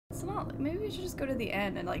let's not, maybe we should just go to the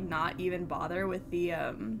end and like not even bother with the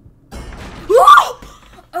Whoa!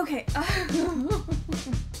 Okay.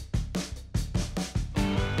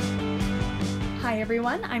 Hi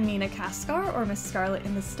everyone, I'm Nina Kaskar, or Miss Scarlet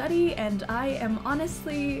in the Study, and I am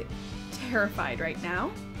honestly terrified right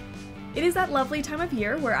now. It is that lovely time of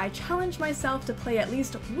year where I challenge myself to play at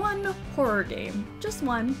least one horror game. Just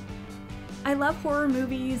one. I love horror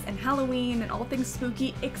movies and Halloween and all things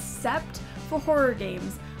spooky, except for horror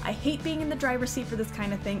games. I hate being in the driver's seat for this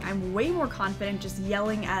kind of thing. I'm way more confident just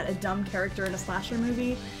yelling at a dumb character in a slasher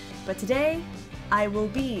movie. But today, I will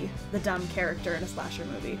be the dumb character in a slasher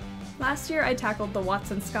movie. Last year, I tackled the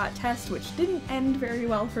Watson-Scott test, which didn't end very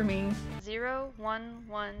well for me. 0, 1,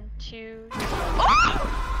 1, 2...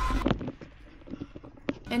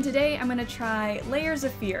 And today, I'm gonna try Layers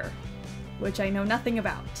of Fear, which I know nothing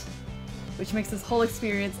about, which makes this whole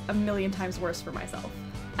experience a million times worse for myself.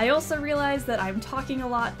 I also realize that I'm talking a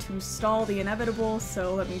lot to stall the inevitable,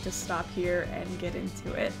 so let me just stop here and get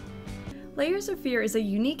into it. Layers of Fear is a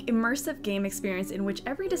unique, immersive game experience in which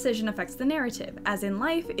every decision affects the narrative. As in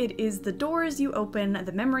life, it is the doors you open,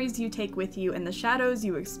 the memories you take with you, and the shadows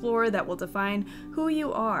you explore that will define who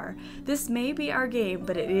you are. This may be our game,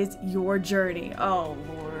 but it is your journey. Oh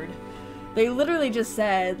lord. They literally just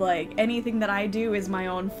said, like, anything that I do is my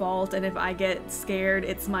own fault, and if I get scared,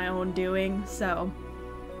 it's my own doing, so...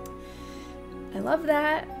 I love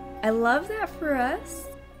that. I love that for us.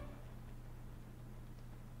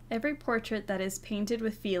 Every portrait that is painted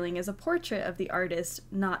with feeling is a portrait of the artist,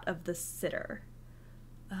 not of the sitter.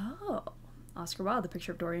 Oh, Oscar Wilde, The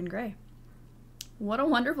Picture of Dorian Gray. What a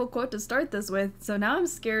wonderful quote to start this with. So now I'm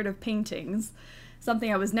scared of paintings,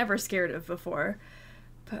 something I was never scared of before.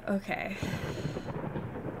 But okay.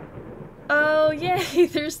 Oh yay,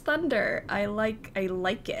 there's thunder. I like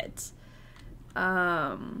it.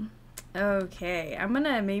 Okay, I'm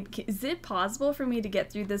gonna maybe, is it possible for me to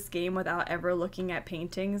get through this game without ever looking at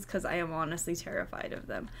paintings? Because I am honestly terrified of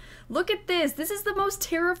them. Look at this! This is the most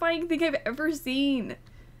terrifying thing I've ever seen!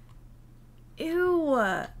 Ew!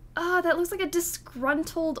 Ah, that looks like a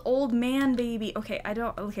disgruntled old man baby. Okay,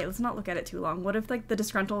 okay, let's not look at it too long. What if, like, the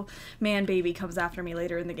disgruntled man baby comes after me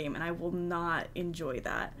later in the game and I will not enjoy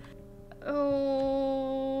that?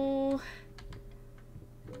 Oh...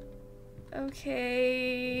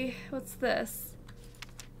 Okay, what's this?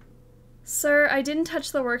 Sir, I didn't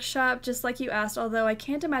touch the workshop just like you asked, although I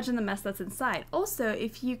can't imagine the mess that's inside. Also,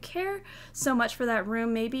 if you care so much for that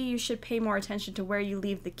room, maybe you should pay more attention to where you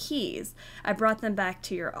leave the keys. I brought them back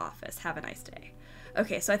to your office. Have a nice day.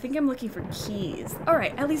 Okay, so I think I'm looking for keys.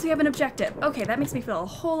 Alright, at least we have an objective. Okay, that makes me feel a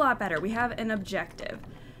whole lot better. We have an objective.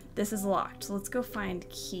 This is locked, so let's go find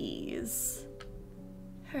keys.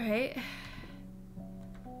 Alright.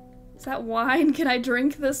 Is that wine? Can I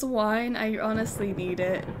drink this wine? I honestly need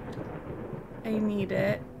it. I need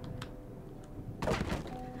it.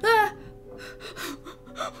 Ah!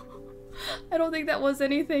 I don't think that was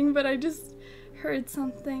anything, but I just heard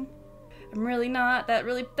something. I'm really not.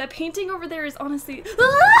 That painting over there is honestly...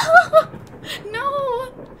 Ah!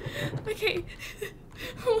 No! Okay.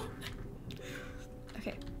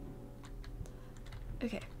 Okay.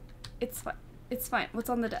 Okay. It's fine. It's fine. What's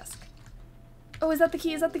on the desk? Oh, is that the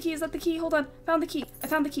key? Is that the key? Is that the key? Hold on. Found the key. I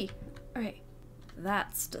found the key. Alright.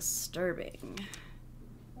 That's disturbing.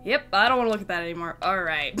 Yep, I don't want to look at that anymore.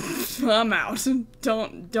 Alright. I'm out.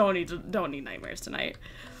 Don't need nightmares tonight.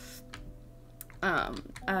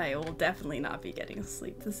 I will definitely not be getting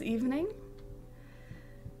sleep this evening.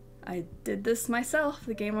 I did this myself.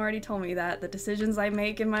 The game already told me that. The decisions I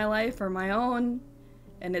make in my life are my own,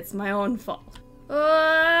 and it's my own fault.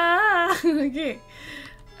 Ah! Okay.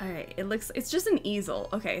 Alright, it's just an easel.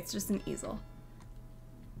 Okay, it's just an easel.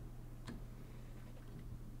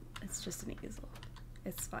 It's just an easel.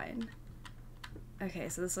 It's fine. Okay,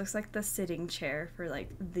 so this looks like the sitting chair for, like,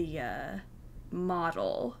 the,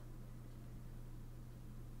 model.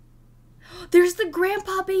 There's the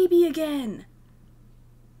grandpa baby again!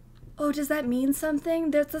 Oh, does that mean something?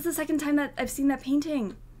 That's the second time that I've seen that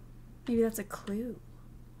painting. Maybe that's a clue.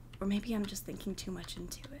 Or maybe I'm just thinking too much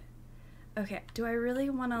into it. Okay, do I really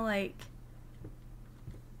want to, like,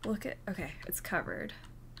 look at... Okay, it's covered.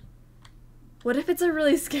 What if it's a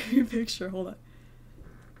really scary picture? Hold on.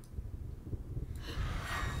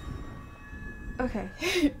 Okay,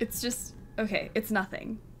 it's just... Okay, it's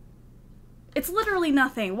nothing. It's literally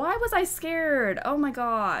nothing. Why was I scared? Oh my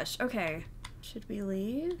gosh. Okay. Should we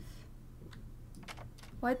leave?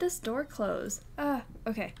 Why'd this door close? Ah,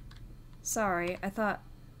 okay. Sorry, I thought...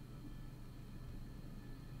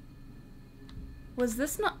 Was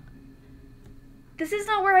this not... This is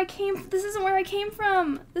not where I came... This isn't where I came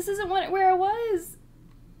from! This isn't where I was!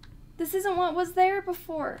 This isn't what was there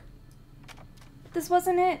before. This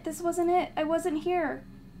wasn't it. This wasn't it. I wasn't here.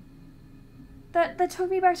 That took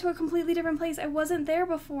me back to a completely different place. I wasn't there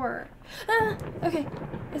before. Ah, okay,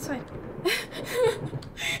 it's fine.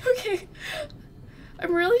 Okay.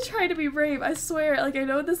 I'm really trying to be brave, I swear. Like, I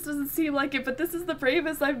know this doesn't seem like it, but this is the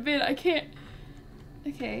bravest I've been. I can't.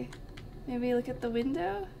 Okay. Maybe look at the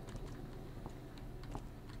window?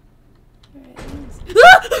 Alright.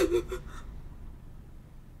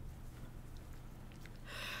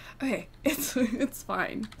 Okay, it's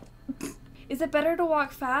fine. Is it better to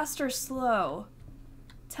walk fast or slow?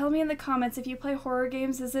 Tell me in the comments if you play horror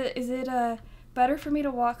games, is it better for me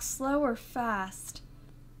to walk slow or fast?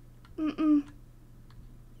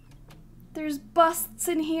 There's busts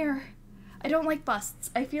in here. I don't like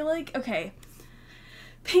busts. I feel like, okay,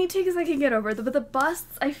 paintings I can get over, but the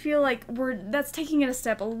busts, I feel like that's taking it a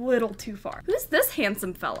step a little too far. Who's this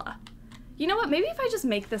handsome fella? You know what, maybe if I just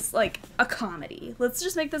make this like a comedy. Let's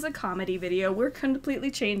just make this a comedy video. We're completely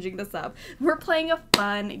changing this up. We're playing a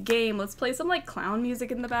fun game. Let's play some like clown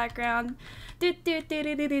music in the background. I'm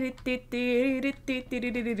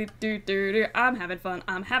having fun.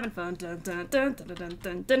 I'm having fun. Dun, dun, dun, dun, dun,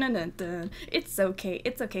 dun, dun, dun, dun. It's okay.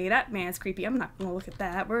 It's okay. That man's creepy. I'm not gonna look at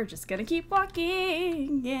that. We're just gonna keep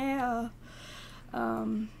walking. Yeah.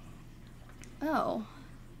 Oh.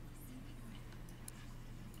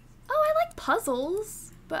 Oh, I like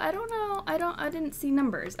puzzles, but I don't know. I didn't see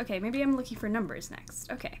numbers. Okay, maybe I'm looking for numbers next.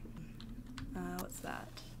 Okay. What's that?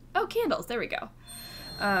 Oh, candles. There we go.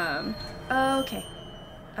 Okay.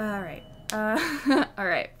 All right. All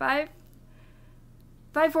right.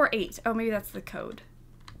 548. Oh, maybe that's the code.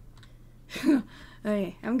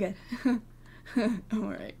 Okay, I'm good. I'm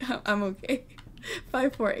all right. I'm okay.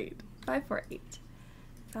 548. 548.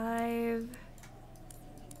 5,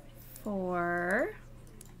 4,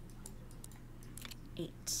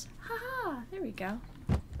 8. Haha, there we go.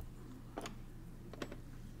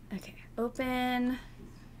 Okay, open.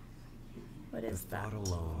 What is that? The thought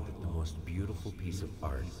alone that the most beautiful piece of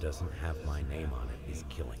art doesn't have my name on it is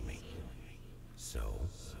killing me. So,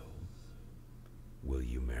 will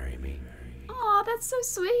you marry me? Aw, that's so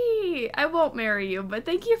sweet. I won't marry you, but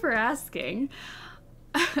thank you for asking.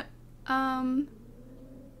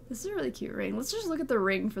 This is a really cute ring. Let's just look at the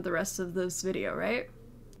ring for the rest of this video, right?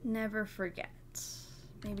 Never forget.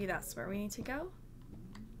 Maybe that's where we need to go.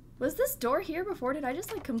 Was this door here before? Did I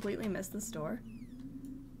just like completely miss this door?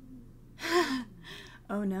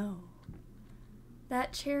 Oh no.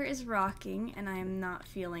 That chair is rocking and I am not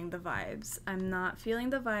feeling the vibes. I'm not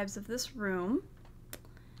feeling the vibes of this room.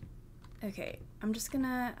 Okay, I'm just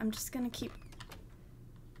gonna keep.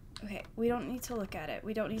 Okay, we don't need to look at it.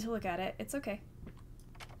 We don't need to look at it. It's okay.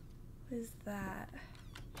 What is that?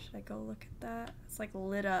 Should I go look at that? It's like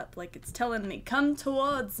lit up, like it's telling me, come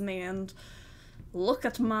towards me and look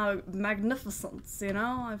at my magnificence, you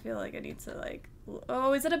know? I feel like I need to like,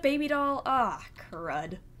 oh, is it a baby doll? Ah,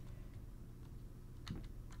 crud.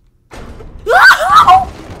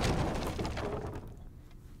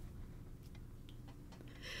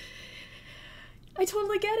 I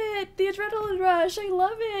totally get it! The adrenaline rush! I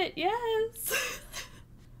love it! Yes!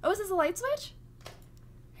 Oh, is this a light switch?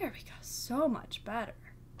 There we go. So much better.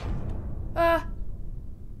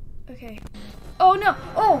 Okay. Oh no!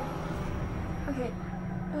 Oh! Okay.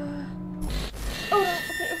 Oh no! Okay,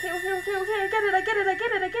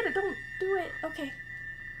 I get it! Don't do it! Okay.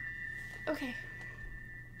 Okay.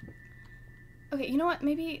 Okay, you know what?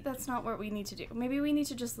 Maybe that's not what we need to do. Maybe we need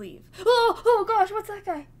to just leave. Oh gosh, what's that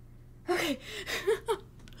guy? Okay.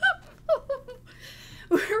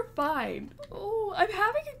 We're fine. Oh, I'm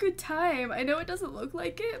having a good time. I know it doesn't look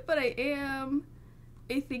like it, but I am.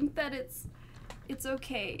 I think that it's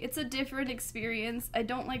okay. It's a different experience. I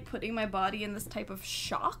don't like putting my body in this type of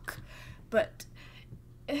shock, but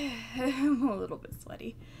I'm a little bit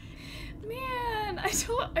sweaty. Man,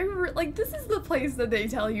 like, this is the place that they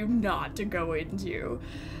tell you not to go into.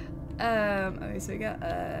 Okay, so we got,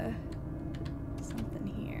 something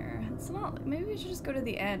here. It's not, maybe we should just go to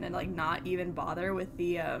the end and, like, not even bother with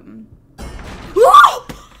the,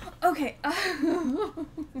 Okay,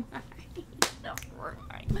 no, we're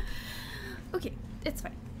fine. Okay, it's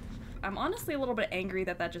fine. I'm honestly a little bit angry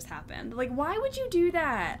that that just happened. Like, why would you do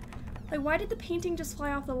that? Like, why did the painting just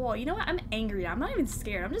fly off the wall? You know what? I'm angry. I'm not even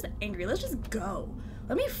scared. I'm just angry. Let's just go.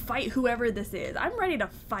 Let me fight whoever this is. I'm ready to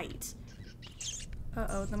fight.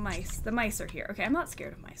 Uh-oh, the mice. The mice are here. Okay, I'm not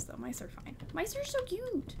scared of mice, though. Mice are fine. Mice are so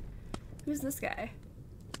cute. Who's this guy?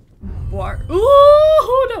 War. Ooh,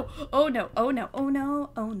 oh no! Oh no! Oh no! Oh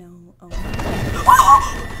no! Oh no! Oh no!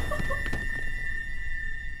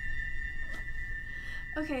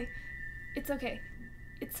 Okay. It's okay.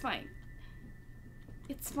 It's fine.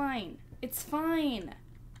 It's fine. It's fine.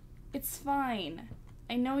 It's fine.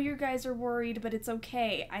 I know you guys are worried, but it's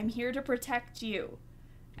okay. I'm here to protect you.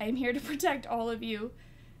 I'm here to protect all of you.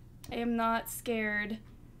 I am not scared.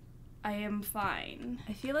 I am fine.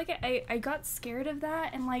 I feel like I got scared of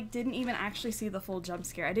that and like didn't even actually see the full jump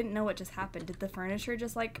scare. I didn't know what just happened. Did the furniture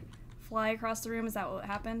just like fly across the room? Is that what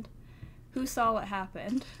happened? Who saw what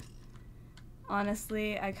happened?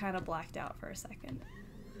 Honestly, I kind of blacked out for a second.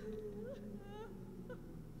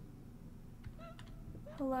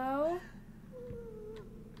 Hello?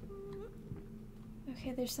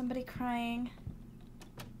 Okay, there's somebody crying.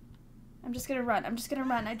 I'm just gonna run. I'm just gonna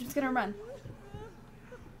run. I'm just gonna run.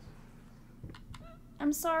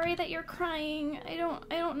 I'm sorry that you're crying. I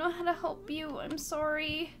don't know how to help you. I'm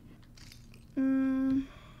sorry.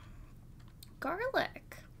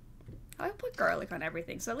 Garlic. I put garlic on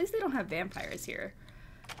everything, so at least they don't have vampires here.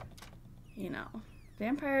 You know,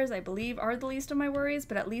 vampires, I believe, are the least of my worries,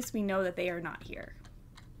 but at least we know that they are not here.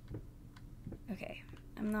 Okay,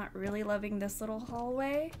 I'm not really loving this little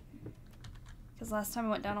hallway, because last time I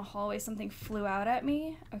went down a hallway, something flew out at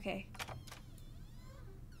me. Okay.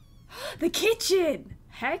 The kitchen!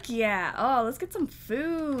 Heck yeah! Oh, let's get some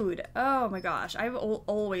food. Oh my gosh, I will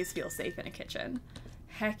always feel safe in a kitchen.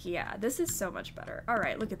 Heck yeah, this is so much better. All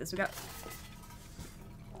right, look at this. We got...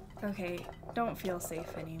 Okay, don't feel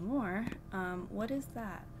safe anymore. What is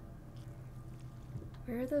that?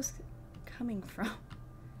 Where are those coming from?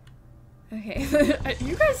 Okay,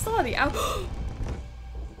 you guys saw the out.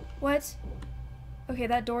 What? Okay,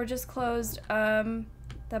 that door just closed. The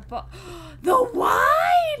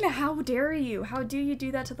wine! How dare you? How do you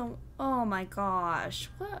do that to the... Oh my gosh.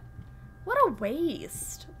 What a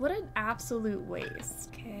waste. What an absolute waste.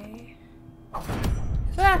 Okay.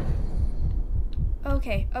 Ah!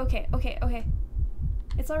 Okay.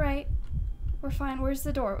 It's alright. We're fine. Where's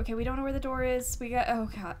the door? Okay, we don't know where the door is. We got... Oh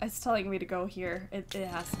god, it's telling me to go here. It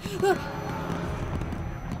has...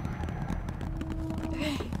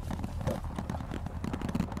 Okay.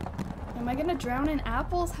 Am I gonna drown in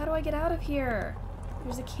apples? How do I get out of here?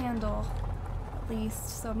 There's a candle, at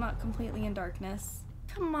least, so I'm not completely in darkness.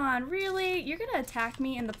 Come on, really? You're gonna attack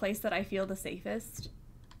me in the place that I feel the safest?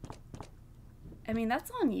 I mean,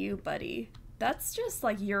 that's on you, buddy. That's just,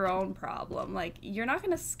 like, your own problem. Like, you're not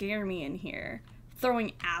gonna scare me in here.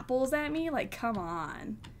 Throwing apples at me? Like, come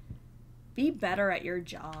on. Be better at your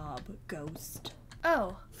job, ghost.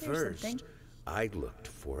 Oh, there's something. First, I looked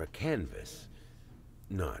for a canvas.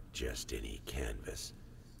 Not just any canvas.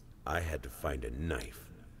 I had to find a knife.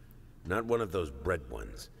 Not one of those bread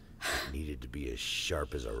ones. It needed to be as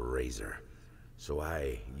sharp as a razor. So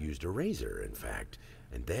I used a razor, in fact,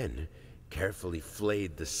 and then carefully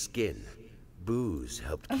flayed the skin. Booze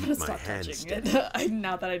helped keep my hands steady.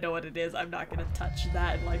 Now that I know what it is, I'm not gonna touch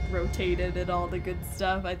that and like rotate it and all the good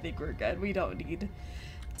stuff. I think we're good. We don't need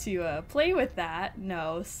to play with that.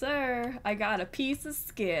 No, sir. I got a piece of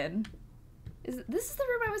skin. This is the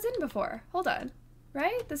room I was in before. Hold on.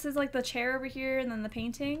 Right? This is like the chair over here and then the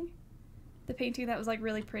painting. The painting that was like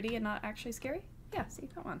really pretty and not actually scary. Yeah, see,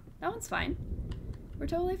 come on. That one's fine. We're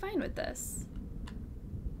totally fine with this.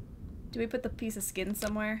 Do we put the piece of skin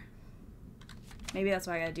somewhere? Maybe that's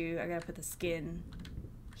what I gotta do. I gotta put the skin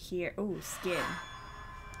here. Oh, skin.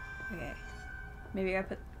 Okay. Maybe I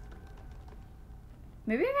gotta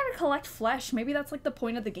collect flesh. Maybe that's like the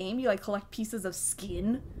point of the game. You like collect pieces of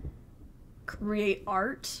skin. Create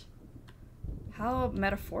art. How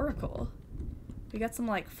metaphorical. We got some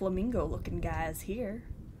like flamingo looking guys here.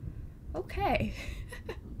 Okay.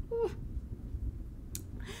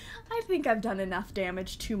 I think I've done enough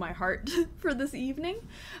damage to my heart for this evening.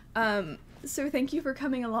 So thank you for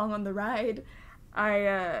coming along on the ride.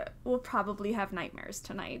 I will probably have nightmares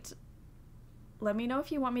tonight. Let me know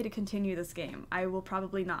if you want me to continue this game. I will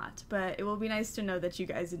probably not, but it will be nice to know that you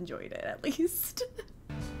guys enjoyed it at least.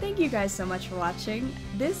 Thank you guys so much for watching.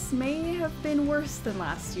 This may have been worse than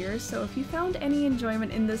last year, so if you found any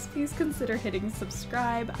enjoyment in this, please consider hitting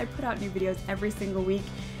subscribe. I put out new videos every single week,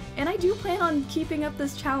 and I do plan on keeping up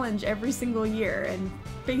this challenge every single year and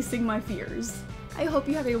facing my fears. I hope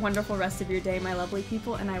you have a wonderful rest of your day, my lovely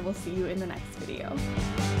people, and I will see you in the next video.